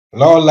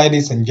Hello,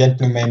 ladies and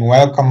gentlemen,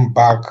 welcome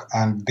back.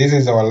 And this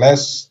is our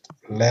last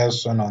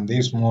lesson on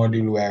this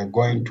module. We are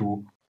going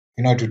to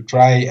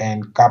try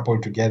and couple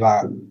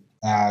together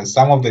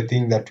some of the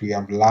things that we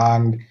have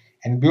learned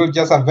and build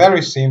just a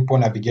very simple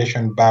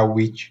navigation bar,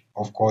 which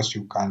of course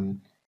you can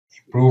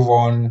improve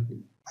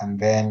on, and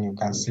then you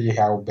can see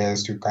how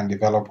best you can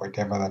develop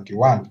whatever that you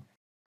want.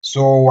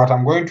 So what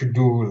I'm going to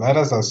do, let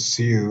us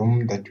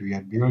assume that we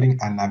are building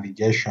a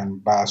navigation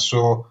bar.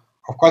 So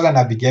of course a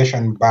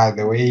navigation bar,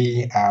 the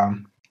way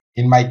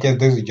in my case,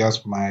 this is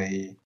just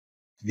my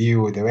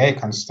view. The way I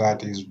can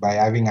start is by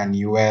having an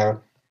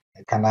URL.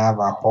 I can have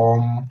a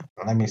home,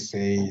 let me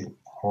say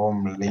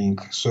home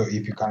link. So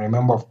if you can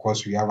remember, of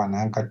course, we have an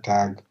anchor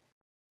tag.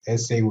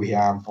 Let's say we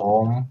have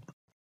home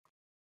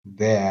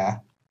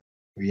there.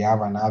 We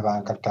have another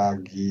anchor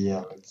tag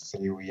here. Let's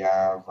say we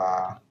have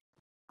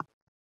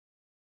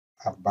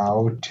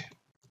about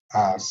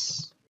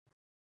us.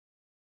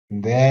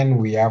 Then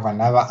we have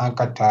another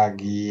anchor tag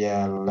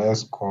here.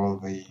 Let's call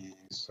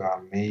this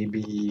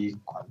maybe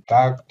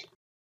contact.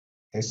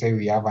 Let's say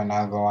we have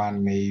another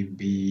one,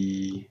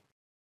 maybe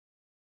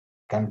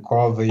can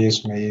call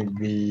this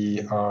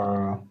maybe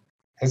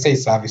let's say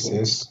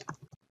services.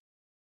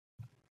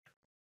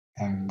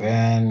 And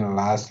then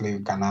lastly,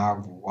 we can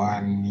have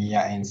one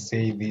here and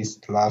say this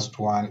last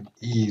one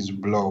is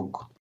blog.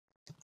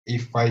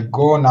 If I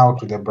go now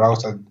to the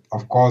browser,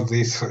 of course,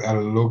 this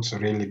looks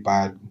really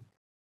bad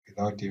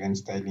without even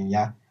styling.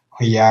 Yeah,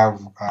 we have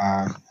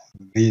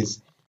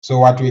this. So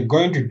what we're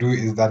going to do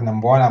is that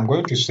number one, I'm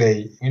going to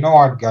say, you know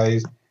what,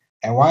 guys,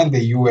 I want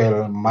the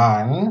UL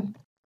man,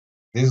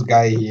 this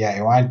guy here,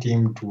 I want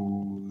him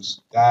to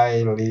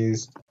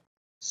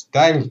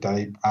style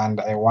type, and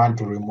I want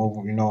to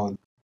remove,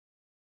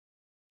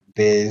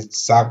 the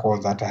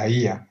circles that are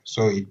here,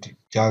 so it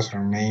just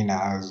remain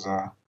as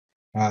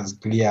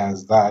clear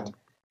as that.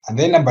 And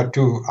then number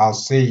two, I'll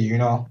say,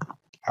 I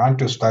want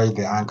to style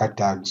the anchor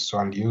tags, so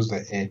I'll use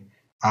the A.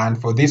 And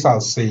for this,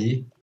 I'll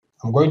say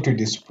I'm going to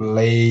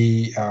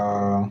display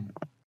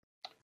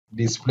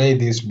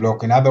this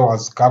block. In other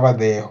words, cover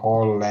the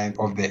whole length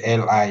of the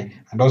LI.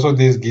 And also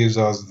this gives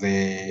us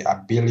the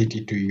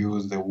ability to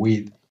use the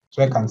width.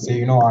 So I can say,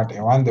 you know what, I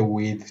want the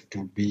width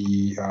to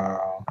be,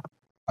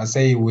 I'll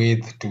say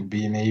width to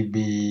be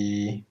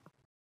maybe,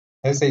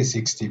 let's say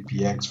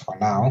 60px for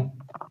now.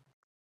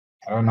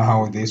 I don't know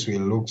how this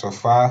will look so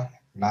far.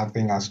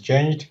 Nothing has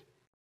changed.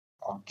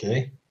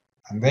 Okay.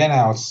 And then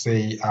I'll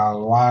say I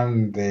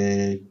want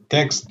the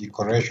text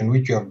decoration,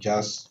 which you have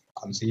just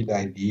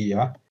considered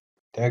here.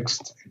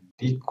 Text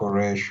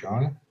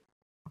decoration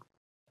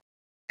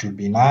to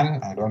be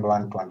none. I don't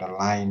want to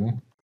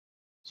underline,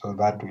 so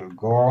that will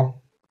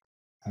go.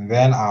 And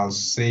then I'll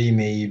say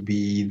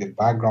maybe the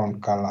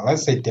background color,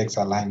 let's say text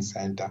align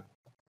center.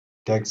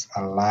 Text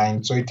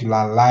align, so it will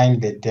align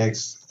the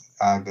text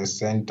at the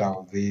center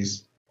of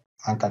this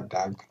anchor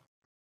tag.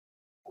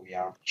 We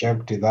have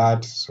checked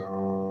that,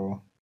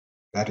 so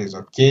that is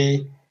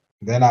okay.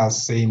 Then I'll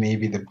say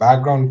maybe the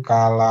background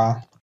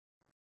color,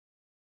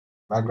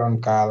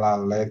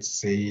 let's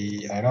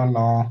say, I don't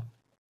know,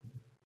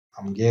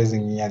 I'm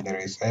guessing here there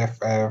is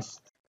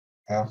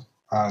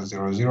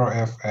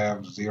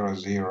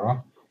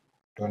FF00FF00.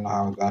 Don't know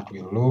how that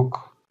will look.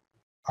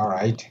 All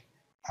right.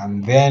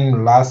 And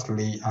then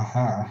lastly,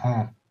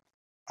 I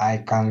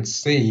can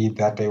say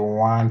that I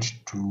want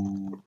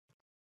to,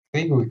 I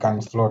think we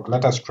can float.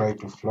 Let us try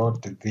to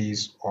float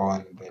this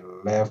on the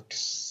left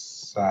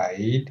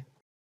side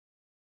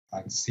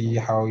and see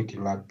how it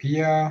will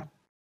appear.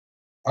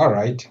 All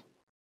right.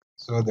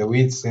 So the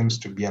width seems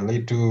to be a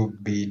little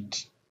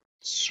bit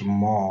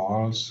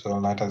small. So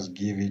let us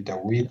give it a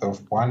width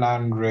of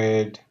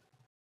 100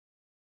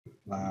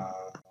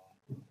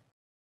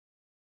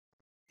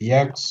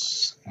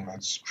 px.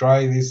 Let's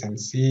try this and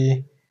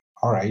see.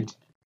 All right.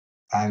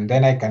 And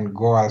then I can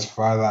go as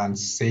further and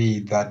say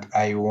that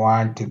I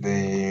want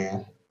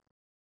the,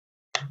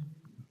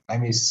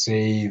 let me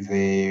say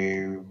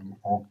the,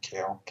 okay.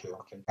 I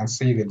can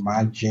say the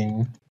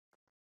margin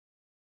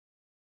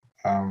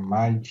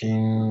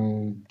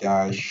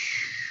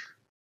dash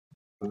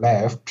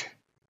left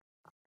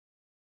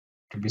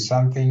to be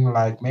something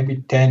like maybe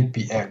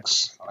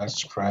 10px.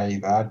 Let's try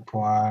that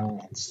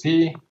one and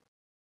see.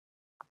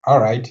 All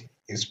right,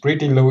 it's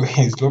pretty low.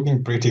 It's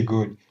looking pretty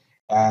good.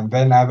 And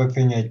then other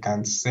thing I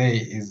can say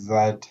is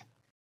that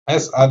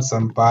let's add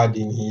some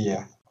padding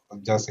here.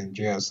 Just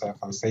enjoy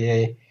yourself and say,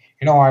 hey,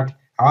 you know what?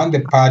 I want the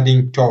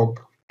padding top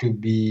to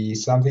be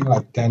something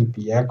like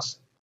 10px.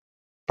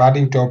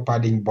 Padding top,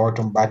 padding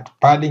bottom, but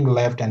padding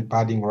left and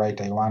padding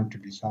right, I want to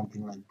be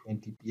something like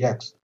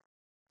 20px.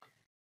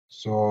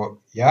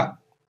 So yeah,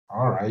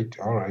 all right.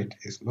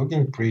 It's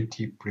looking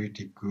pretty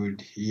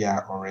good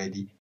here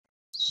already.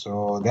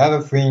 So the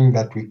other thing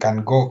that we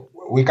can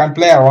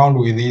play around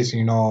with this,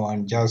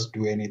 and just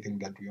do anything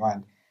that we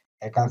want.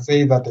 I can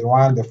say that I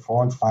want the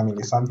font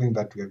family, something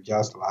that we have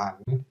just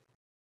learned.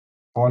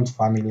 Font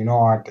family, you know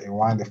what? I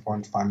want the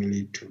font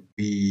family to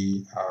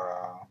be,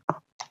 I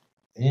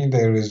think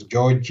there is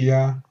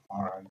Georgia.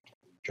 All right,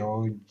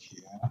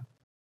 Georgia.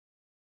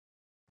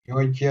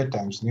 Georgia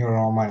times New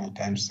Roman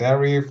times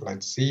serif.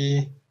 Let's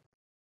see.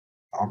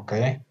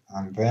 Okay,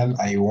 and then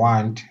I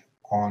want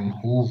on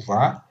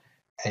hover,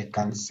 I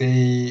can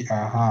say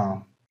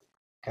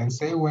can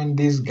say when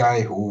this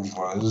guy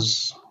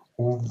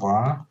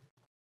hover,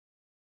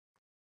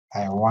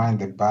 I want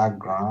the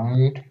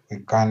background. We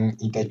can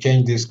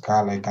interchange this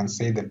color. I can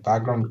say the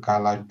background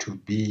color to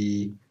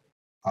be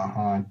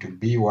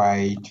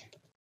white,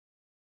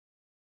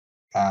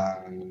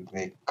 and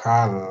the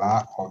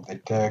color of the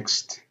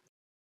text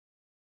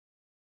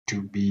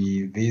to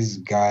be this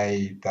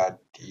guy that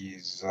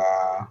is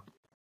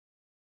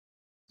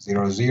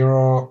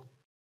 00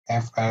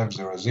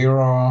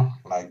 FF00,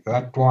 like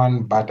that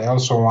one. But I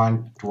also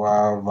want to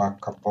have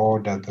a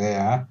border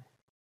there,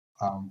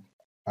 um,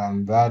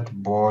 and that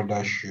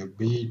border should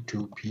be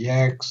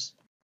 2px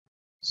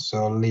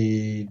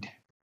solid.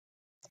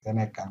 Then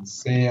I can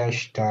say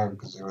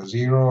hashtag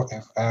 00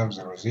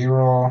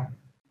 FF00,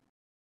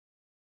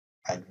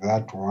 like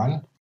that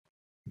one.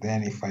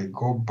 Then if I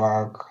go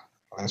back,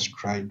 let's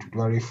try to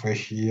do a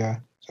refresh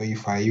here. So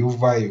if I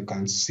hover, you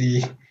can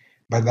see,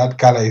 but that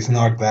color is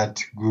not that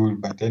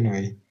good. But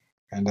anyway,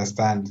 you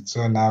understand.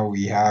 So now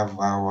we have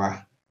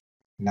our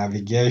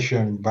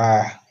navigation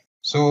bar.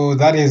 So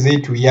that is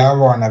it. We have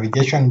our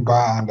navigation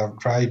bar, and I've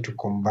tried to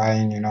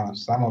combine,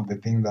 some of the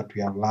things that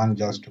we have learned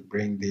just to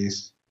bring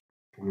this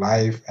to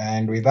life.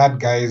 And with that,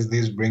 guys,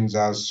 this brings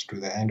us to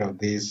the end of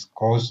this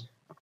course.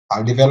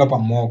 I'll develop a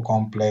more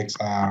complex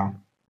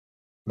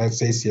let's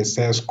say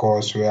CSS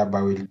course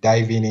whereby we'll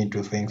dive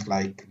into things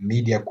like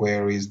media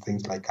queries,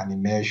 things like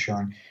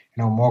animation,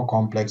 more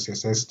complex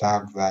CSS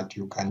stuff that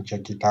you can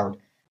check it out.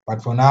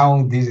 But for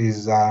now, this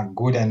is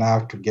good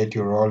enough to get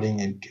you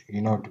rolling and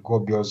to go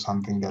build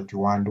something that you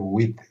want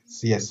with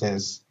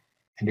CSS.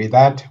 And with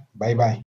that, bye bye.